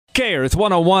Okay, Earth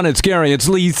 101, it's Gary, it's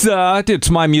Lisa, it's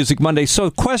My Music Monday. So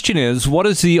the question is, what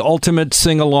is the ultimate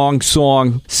sing-along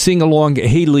song? Sing-along,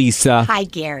 hey Lisa. Hi,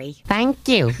 Gary. Thank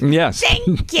you. Yes.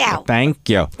 Thank you. Thank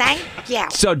you. Thank you.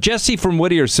 So Jesse from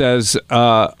Whittier says,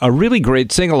 a really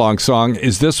great sing-along song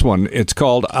is this one. It's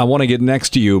called I Want to Get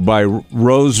Next to You by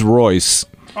Rose Royce.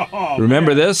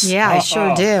 Remember this? Yeah, I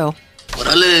sure do.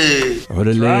 Orale.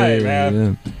 That's right,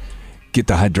 man. Get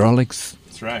the hydraulics.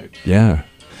 That's right. Yeah.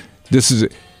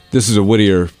 This is a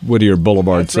Whittier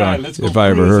Boulevard That's right. song, Let's go if I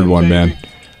ever heard cruising, one, baby. man.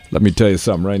 Let me tell you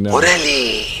something right now.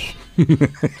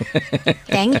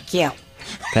 Thank you.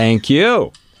 Thank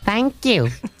you. Thank you.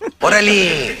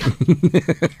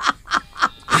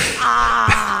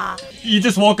 You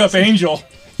just woke up Angel.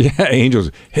 Yeah,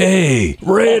 Angels. Hey,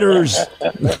 Raiders.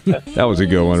 That was a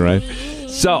good one, right?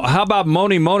 So, how about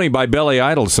Moni Moni by Billy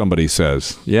Idol, somebody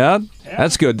says? Yeah?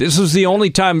 That's good. This was the only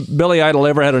time Billy Idol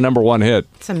ever had a number one hit.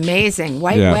 It's amazing.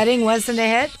 White Yeah. Wedding wasn't a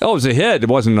hit? Oh, it was a hit. It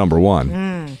wasn't number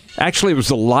one. Actually, it was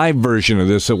the live version of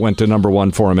this that went to number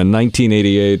one for him in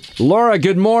 1988. Laura,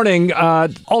 good morning.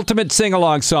 Ultimate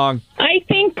sing-along song. I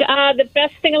think the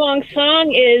best sing-along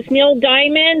song is Neil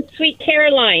Diamond, Sweet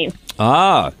Caroline.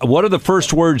 What are the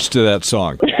first words to that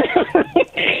song?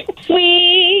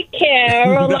 Sweet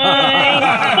Caroline.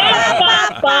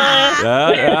 Ba,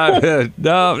 ba, ba.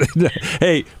 No.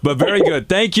 Hey, but very good.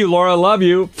 Thank you, Laura. Love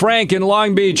you. Frank in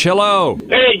Long Beach, hello.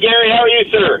 Hey, Gary, how are you,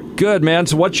 sir? Good, man.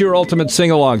 So what's your ultimate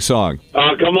sing-along song?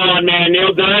 Oh, come on, man.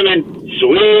 Neil Diamond.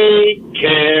 Sweet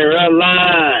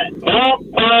Caroline. Ba,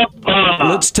 ba, ba.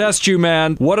 Let's test you,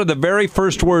 man. What are the very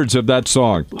first words of that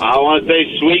song? I want to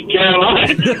say Sweet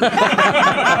Caroline.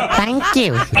 Thank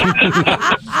you.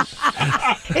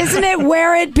 Isn't it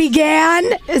Where It Began?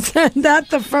 Isn't that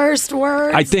the first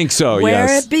word? I think so, Where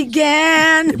yes. It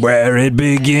Began. Where it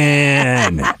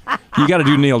began. You got to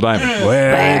do Neil Diamond.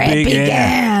 Where it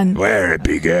began. Where it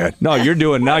began. No, you're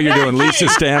doing Lisa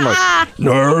Stanley.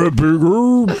 Where it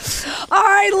began. All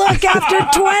right, look,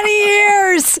 after 20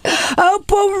 years,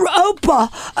 Oprah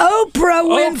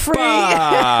Winfrey.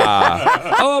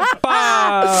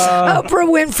 Oprah. Oprah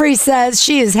Winfrey says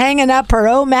she is hanging up her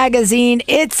O magazine.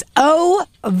 It's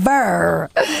over.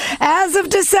 As of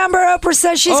December, Oprah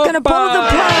says she's going to pull the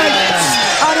plug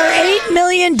on her 8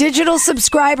 million digital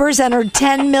subscribers and her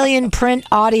 10 million print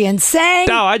audience, saying...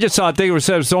 No, I just thought they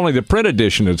said it's only the print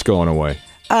edition that's going away.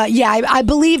 I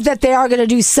believe that they are going to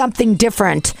do something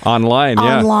different. Online,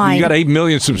 yeah. Online. You got 8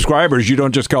 million subscribers. You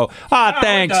don't just go,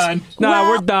 thanks. we're done. No, Well,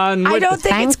 we're done. I don't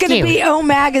think it's Thank going to you. be O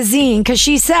Magazine, because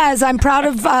she says, I'm proud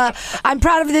of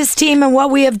this team and what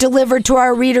we have delivered to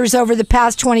our readers over the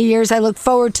past 20 years. I look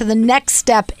forward to the next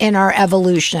step in our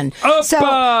evolution. So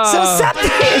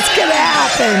something is going to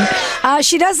happen.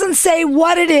 She doesn't say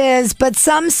what it is, but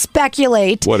some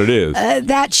speculate What it is.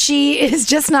 that she is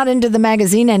just not into the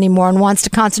magazine anymore and wants to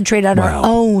concentrate on her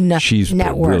own she's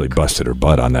network. really busted her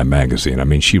butt on that magazine. I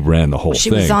mean, she ran the whole She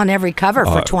thing. was on every cover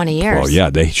for 20 years. Well, yeah,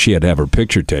 she had to have her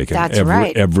picture taken That's every,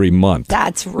 right. every month.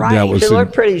 That's right. That was She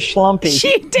looked pretty schlumpy.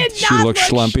 She did she not looked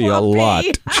look schlumpy a lot.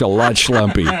 She's a lot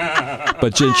schlumpy.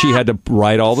 But then she had to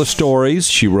write all the stories.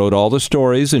 She wrote all the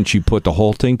stories, and she put the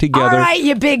whole thing together. All right,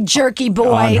 you big jerky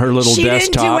boy. On her little she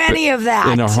desktop didn't do any of that.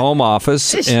 in her home office.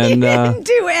 She and didn't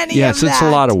do any of that. Yes, it's a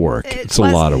lot of work. It's a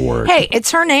lot of work. Hey, it's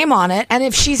her name on it, and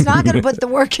if she's not going to put the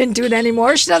work into it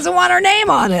anymore, she doesn't want her name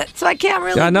on it. So I can't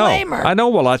really blame her. I know.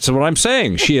 Well, that's what I'm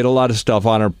saying. She had a lot of stuff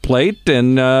on her plate,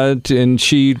 and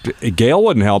Gail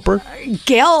wouldn't help her.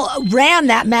 Gail ran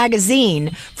that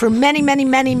magazine for many, many,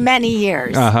 many, many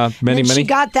years. Many. She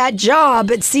got that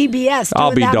job at CBS doing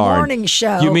I'll be that darned. morning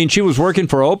show. You mean she was working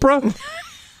for Oprah?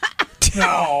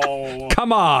 No.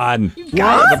 Come on.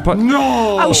 What?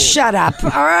 No. Oh, shut up. All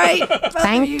right.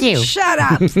 Thank you. Shut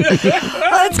up.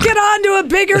 Let's get on to a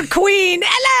bigger queen.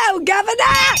 Hello,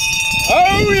 Governor.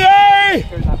 Oh, yay!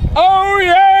 Oh,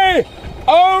 yay!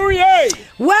 Oh, yay!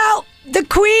 Well, the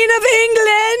Queen of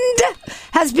England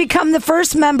has become the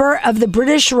first member of the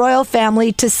British royal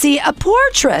family to see a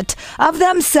portrait of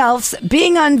themselves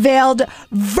being unveiled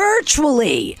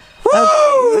virtually.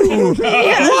 Whoa!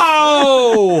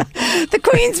 Whoa! The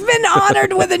Queen's been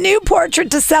honored with a new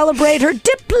portrait to celebrate her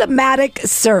diplomatic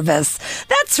service.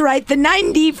 That's right, the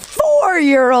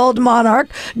 94-year-old monarch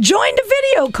joined a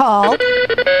video call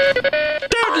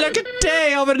Don't look a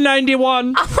day over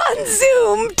 91. on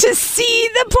Zoom to see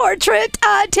the portrait.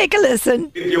 Take a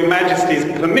listen. With Your Majesty's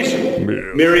permission,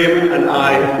 Miriam and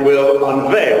I will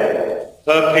unveil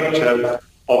her picture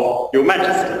of Your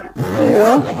Majesty.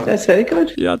 Well, that's very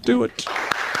good. Yeah, do it.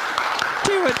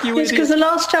 Do it, you It's idiot. because the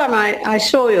last time I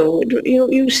saw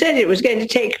you said it was going to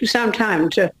take you some time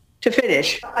to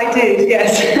finish. I did,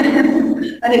 yes.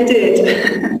 And it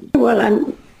did. Well,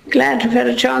 I'm glad to have had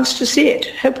a chance to see it.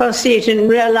 Hope I'll see it in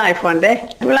real life one day.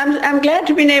 Well, I'm glad to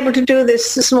have been able to do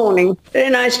this morning. Very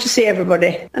nice to see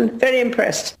everybody and very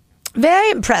impressed.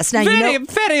 Very impressed. Now,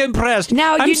 Very impressed.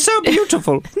 Now I'm so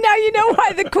beautiful. Now you know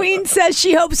why the Queen says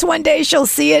she hopes one day she'll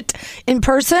see it in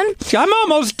person? I'm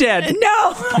almost dead.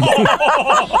 No.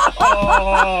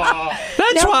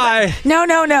 That's why.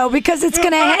 No, because it's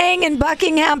going to hang in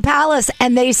Buckingham Palace,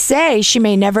 and they say she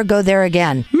may never go there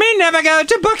again. May never go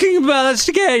to Buckingham Palace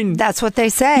again. That's what they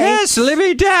say. Yes,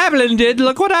 Libby de Havilland did.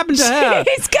 Look what happened to her.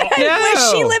 She's going to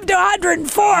wish she lived to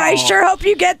 104. I sure hope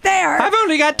you get there. I've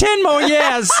only got 10 more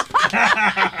years. What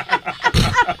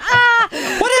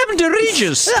happened to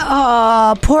Regis?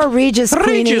 Oh, poor Regis,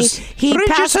 Queenie. He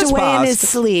Regis passed has away in passed. his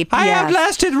sleep. I yes.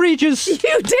 outlasted Regis.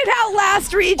 You did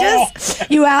outlast Regis.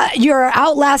 You're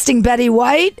outlasting Betty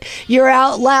White. You're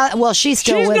well, she's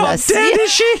still with us. She's not dead,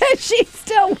 is she? She's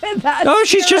still with us. Oh,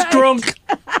 she's just Right. drunk.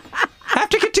 Have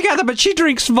to get together, but she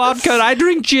drinks vodka and I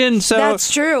drink gin, so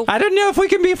That's true. I don't know if we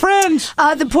can be friends.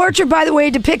 The portrait, by the way,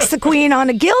 depicts the Queen on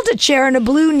a gilded chair in a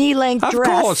blue knee-length Of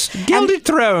dress. course, gilded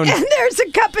throne. And there's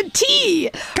a cup of tea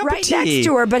next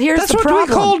to her. But here's That's the problem.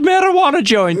 That's what we called marijuana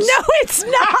joints. No, it's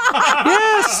not.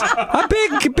 Yes, a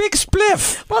big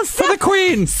spliff for the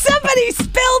Queen. Somebody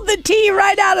spilled the tea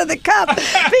right out of the cup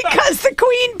because the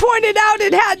Queen pointed out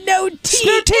it had no tea.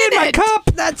 No tea in my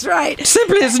cup. That's right.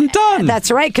 Simply isn't done.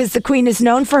 That's right, because the Queen is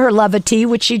known for her love of tea,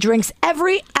 which she drinks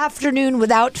every afternoon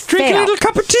without Drink fail. a little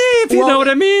cup of tea, if you know what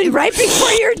I mean. Right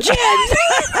before your gin.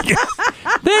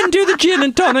 Then do the gin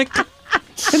and tonic.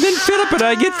 And then Philip and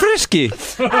I get frisky. Okay,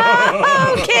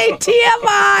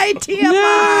 TMI.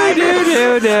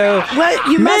 No.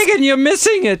 Well, Megan, you're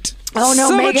missing it. Oh, no,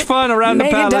 so Megan, much fun around the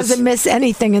Megan palace. doesn't miss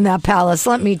anything in that palace,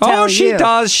 let me tell you. Oh, she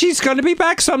does. She's going to be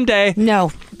back someday. No,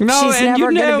 she's and never you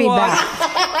going to know be what?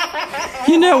 back.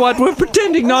 You know what? We're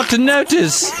pretending not to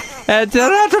notice. They're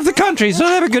out of the country, so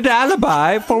they have a good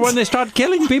alibi for when they start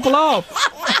killing people off.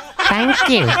 Thank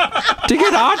you. To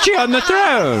get Archie on the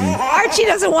throne. Archie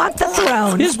doesn't want the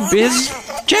throne. His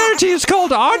charity is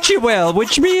called Archiewell,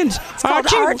 which means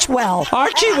Archwell.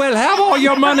 Archie will have all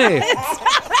your money.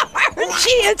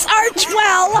 Archie, it's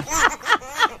Archwell.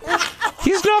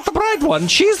 He's not the bright one.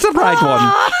 She's the bright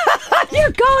one.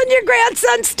 You're calling your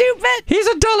grandson stupid? He's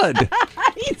a dullard.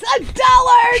 He's a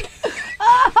dullard.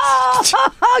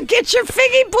 Oh, get your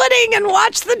figgy pudding and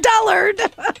watch the dullard.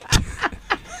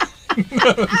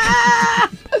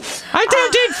 I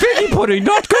don't eat figgy pudding.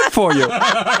 Not good for you.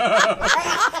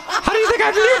 How do you think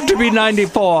I've lived to be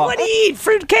 94? What do you eat?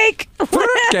 Fruitcake?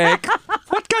 Fruitcake?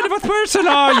 What kind of a person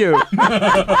are you?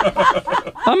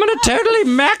 I'm on a totally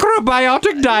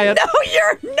macrobiotic diet. No,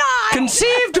 you're not.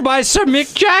 Conceived by Sir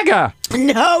Mick Jagger.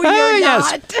 No, you're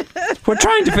not. We're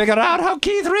trying to figure out how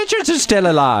Keith Richards is still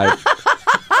alive.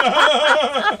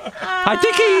 I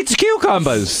think he eats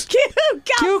cucumbers.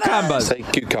 Cucumbers. Say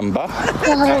cucumber.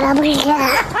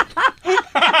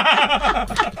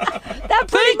 That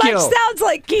pretty much sounds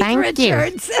like Keith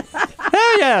Richards.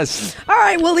 Oh, yes. All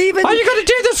right, well, even... Are you going to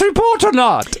do this report or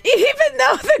not? Even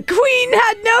though the Queen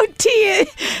had no tea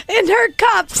in her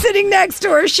cup sitting next to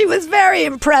her, she was very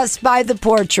impressed by the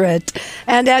portrait.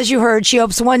 And as you heard, she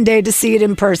hopes one day to see it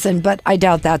in person, but I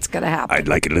doubt that's going to happen. I'd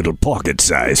like a little pocket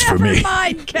size for me. Never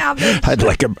mind, Cabbage. I'd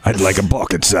like a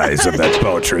pocket size of that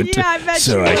portrait, Yeah, I bet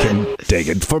so you I would. can take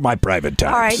it for my private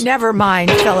times. All right, never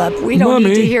mind, Philip. We don't need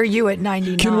Mommy, to hear you at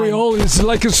 99. Can we all? It's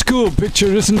like a school picture,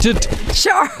 isn't it?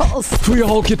 Charles, We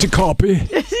all get a copy.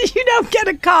 you don't get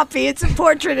a copy. It's a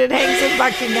portrait. It hangs in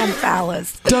Buckingham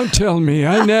Palace. Don't tell me.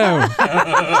 I know.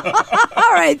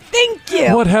 All right, thank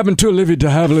you. What happened to Olivia de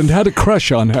Havilland? Had a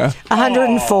crush on her.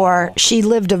 104. She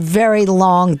lived a very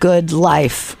long, good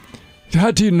life.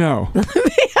 How do you know?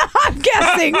 I'm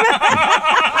guessing.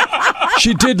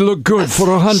 She did look good for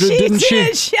 100, didn't she?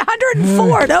 Did. She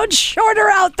 104. Don't short her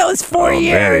out those 4 Very,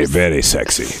 years. very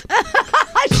sexy.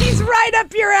 She's right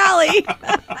up your alley.